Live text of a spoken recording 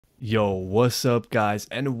Yo, what's up guys,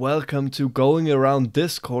 and welcome to Going Around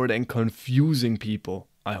Discord and Confusing People.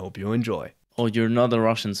 I hope you enjoy. Oh, you're not a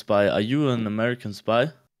Russian spy. Are you an American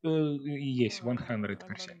spy? Yes,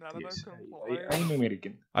 100%. Yes, I'm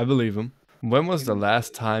American. I believe him. When was the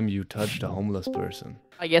last time you touched a homeless person?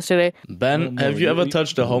 Yesterday. Ben, have you ever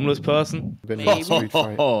touched a homeless person? Maybe.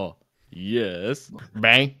 Yes.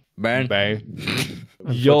 Bang. Ben. Bang.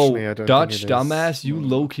 Unfortunately, I Yo, don't Dutch think it is. dumbass, you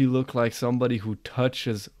low-key look like somebody who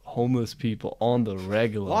touches homeless people on the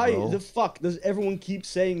regular, Why bro. the fuck does everyone keep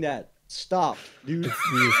saying that? Stop, dude. You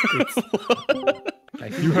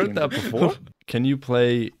heard that before? Can you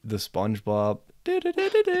play the SpongeBob? Wait,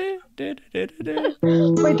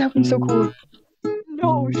 that one's so cool.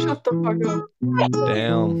 No, shut the fuck up.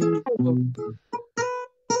 Damn.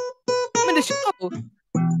 I'm in the show.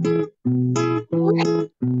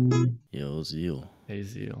 Yo, Zeal. Hey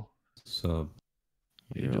Zeal. Sup?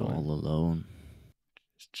 You're doing? all alone.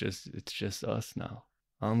 It's just us now.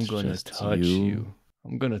 I'm It's gonna just touch you. you.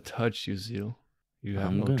 I'm gonna touch you, Zeal. You have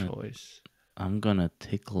I'm no gonna- choice. I'm gonna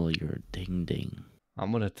tickle your ding ding.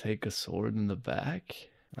 I'm gonna take a sword in the back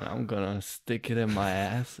and I'm gonna stick it in my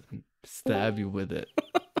ass and stab you with it.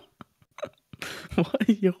 Why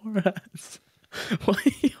your ass? Why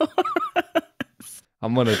your ass?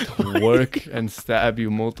 I'm gonna twerk and stab you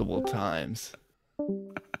multiple times.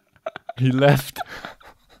 He left.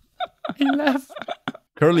 He left.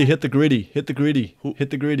 Curly, hit the gritty. Hit the gritty. Hit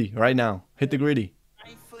the gritty right now. Hit the gritty.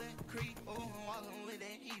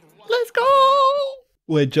 Let's go.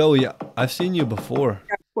 Wait, Joey, I've seen you before.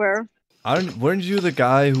 Where? Weren't you the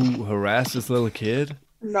guy who harassed this little kid?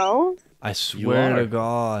 No. I swear are. to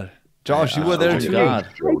God. Josh, you were there Oh too. God.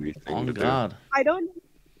 Oh God. I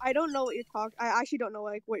don't know what you're talking. I actually don't know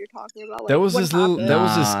what you're talking about. Like, There was what this little, happened? there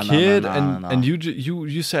was Nah, this nah, kid, nah, and nah. and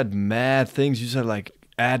you said mad things. You said like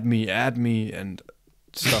add me, and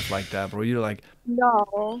stuff like that, bro. You're like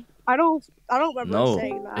No, I don't remember No,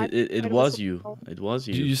 saying that. it I was don't you. know. It was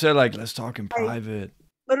you you. said like let's talk in private.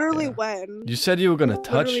 Literally Yeah. when? You said you were gonna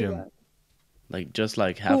touch Literally him. when? Like just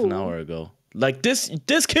like half an Who? hour ago. Like this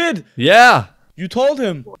kid. Yeah. You told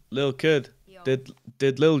him, little kid.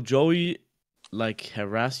 Did little Joey like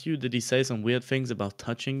harass you? Did he say some weird things about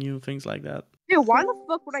touching you, things like that? Dude, why the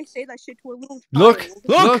fuck would I say that shit to a little child? Look,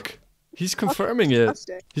 Look! look. He's confirming it.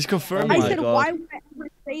 Disgusting. He's Oh confirming my I it. said, God. why would I ever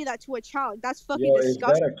say that to a child? That's fucking Yo, is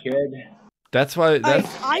disgusting. that a kid? That's why. Like,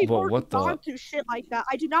 That's I've well, already what gone the. through shit like that.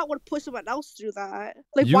 I do not want to put someone else through that.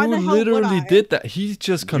 Like, You why the hell would literally I? did that. He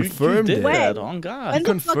just confirmed you did it. that, When? on God. When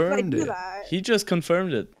the fuck did I confirmed do it. that? He just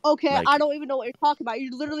confirmed it. Okay, Like- I don't even know what you're talking about.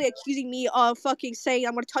 You're literally accusing me of fucking saying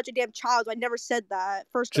I'm gonna touch a damn child. I never said that.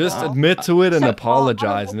 First Just of all, admit to it and Second of all, I don't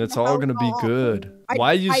apologize, know and it's what the all hell's gonna be going on. good. I-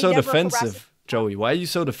 Why are you I so never harassed defensive, Joey? Why are you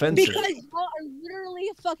so defensive? because y'all are literally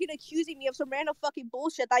fucking accusing me of some random fucking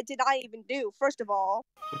bullshit that I did not even do. First of all,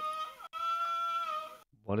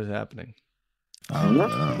 What is happening?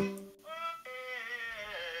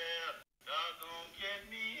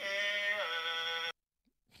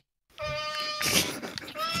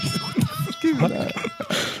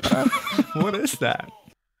 What is that?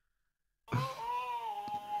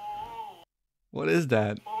 What is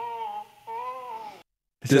that?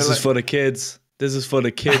 This that is for the kids. This is for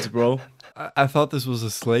the kids, bro. I thought this was a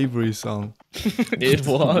slavery song. It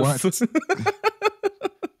was.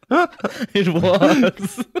 It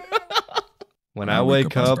was. When I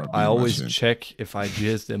wake up, I always check if I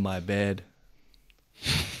jizzed in my bed.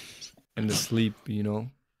 In the sleep, you know?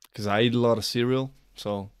 Because I eat a lot of cereal,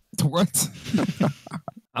 so... What?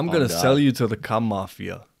 I'm Oh, gonna God. sell you to the cum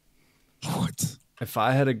mafia. What? If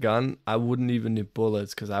I had a gun, I wouldn't even need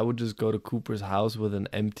bullets, because I would just go to Cooper's house with an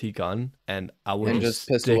empty gun, and I would And just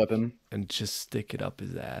pistol whip stick, him. and just stick it up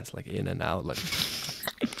his ass, like in and out, like...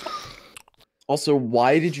 Also,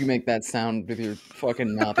 why did you make that sound with your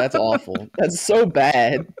fucking mouth? That's awful. That's so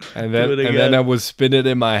bad. And Do it then again. I would spin it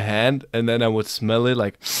in my hand, and then I would smell it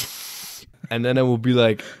like, and then I would be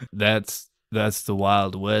like, "That's the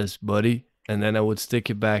Wild West, buddy." And then I would stick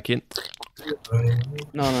it back in.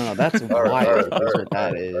 No. That's wild. That's what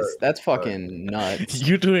that is. That's fucking nuts.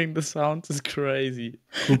 You doing the sounds is crazy.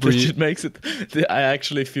 Cooper, That you- shit makes it. I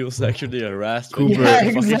actually feel sexually harassed. Cooper- Yeah,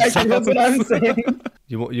 Fucking exactly. That's what I'm sounds. saying.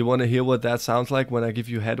 You want to hear what that sounds like when I give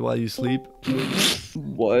you head while you sleep?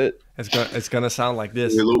 What? It's gonna sound like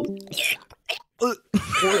this.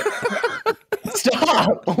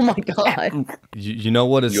 Stop! Oh my god. You know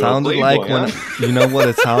what it You're a sounded playboy, like when you know what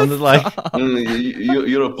it sounded like.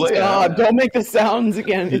 You're a player. Stop! Don't make the sounds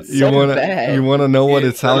again. It's You so wanna bad. know what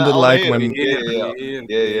it sounded like when Yeah.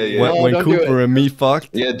 No, when don't do Cooper it. and me fucked?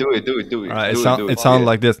 Yeah, do it. Alright, Do it do sounded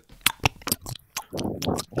like this.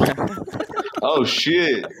 Oh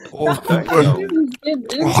shit! Oh, Damn.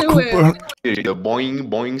 Get into it. The boing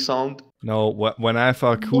boing sound. No, when I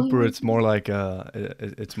fuck Cooper, it's more like a.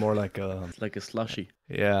 It's more like a. It's like a slushy.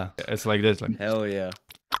 Yeah, it's like this. Like. Hell yeah.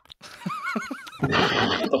 What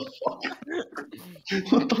the fuck?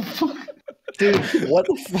 What the fuck? Dude, what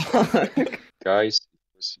the fuck? Guys,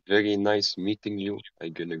 it was very nice meeting you.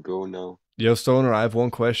 I'm gonna go now. Yo, Stoner, I have one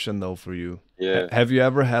question though for you. Yeah. Have you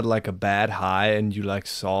ever had like a bad high and you like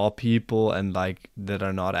saw people and like that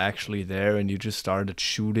are not actually there and you just started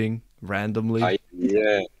shooting randomly?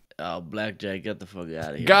 Yeah. Oh, Blackjack, get the fuck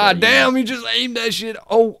out of here. God bro. damn, you just aimed that shit.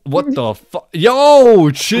 Oh, what the fuck? Yo,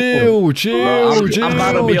 chill, chill, chill. I'm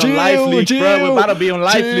about to be on live leak, bro. We're about to be on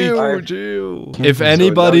live leak. Chill. If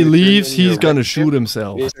anybody now you leaves, turn on he's your gonna webcam. shoot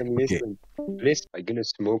himself. Listen. Listen, I'm gonna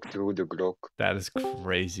smoke through the Glock. That is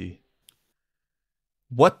crazy.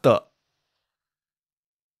 What the?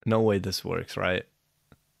 No way this works, right?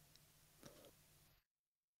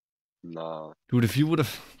 Nah. Dude, if you would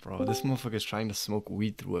have... Bro, this motherfucker's trying to smoke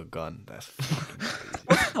weed through a gun. That's fucking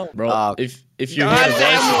crazy. Bro, if you God hear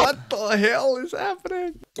damn, voices, what the hell is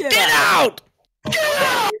happening? get out!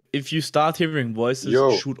 If you start hearing voices,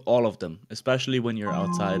 Yo. shoot all of them, especially when you're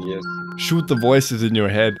outside. Yes. Shoot the voices in your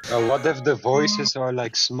head. What if the voices are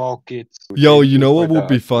like small kids? Yo, you know what For would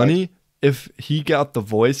be that, funny? If he got the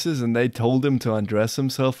voices and they told him to undress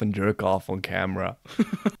himself and jerk off on camera.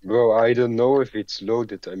 Bro, I don't know if it's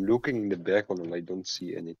loaded. I'm looking in the background and I don't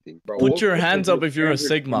see anything. Put your hands up if you're a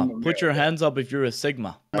Sigma. Put your hands up if you're a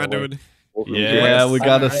Sigma. My dude. Yeah, we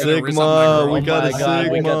got a Sigma. We got a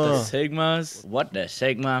God, we got the Sigma. Sigmas. What the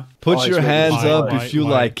Sigma? Put your hands up if you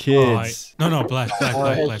like kids. No, black.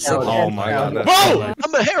 Oh my god. That's Bro, black.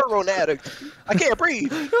 I'm a heroin addict. I can't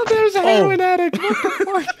breathe. No, there's a heroin addict. What the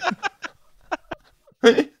fuck?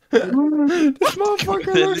 This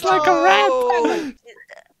motherfucker looks like a rat.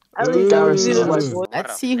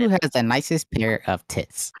 Let's see who has the nicest pair of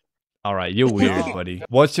tits. All right, you're weird, buddy.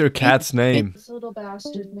 What's your cat's name? Little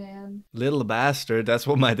bastard, man. Little bastard. That's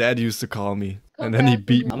what my dad used to call me. And then he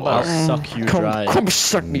beat me. I'm about to suck you dry. Come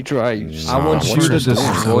suck me dry. I want you to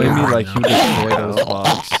destroy me like you destroyed those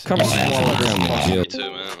bugs. Come swallow them. Me too,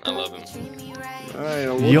 man. I love him.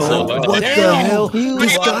 Yo, what the hell?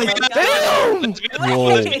 This guy. Damn!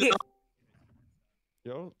 Whoa.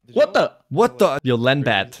 What the? What the? Yo,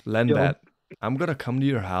 Lenbat. I'm gonna come to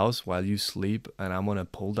your house while you sleep and I'm gonna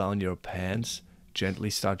pull down your pants,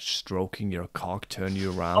 gently start stroking your cock, turn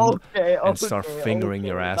you around, and start fingering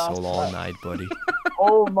your asshole all night, buddy.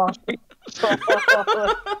 Oh my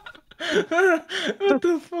What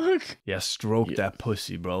the fuck? Yeah, stroke that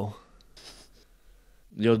pussy, bro.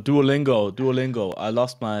 Yo, Duolingo. I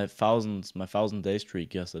lost my 1,000 day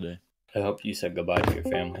streak yesterday. I hope you said goodbye to your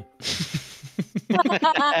family.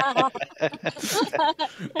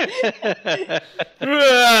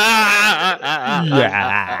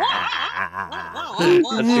 Yeah.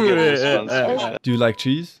 Do you like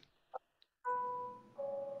cheese?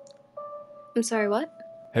 I'm sorry, what?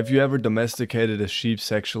 Have you ever domesticated a sheep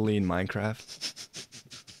sexually in Minecraft?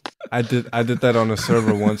 I did that on a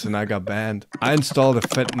server once and I got banned. I installed a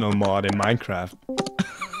fentanyl mod in Minecraft.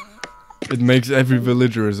 It makes every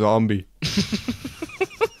villager a zombie.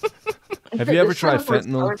 Have you ever tried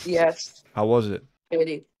fentanyl? Yes. How was it?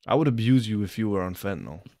 Shitty. I would abuse you if you were on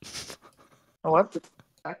fentanyl. What the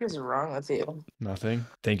fuck is wrong with you? Nothing.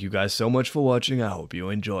 Thank you guys so much for watching. I hope you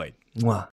enjoyed. Mwah.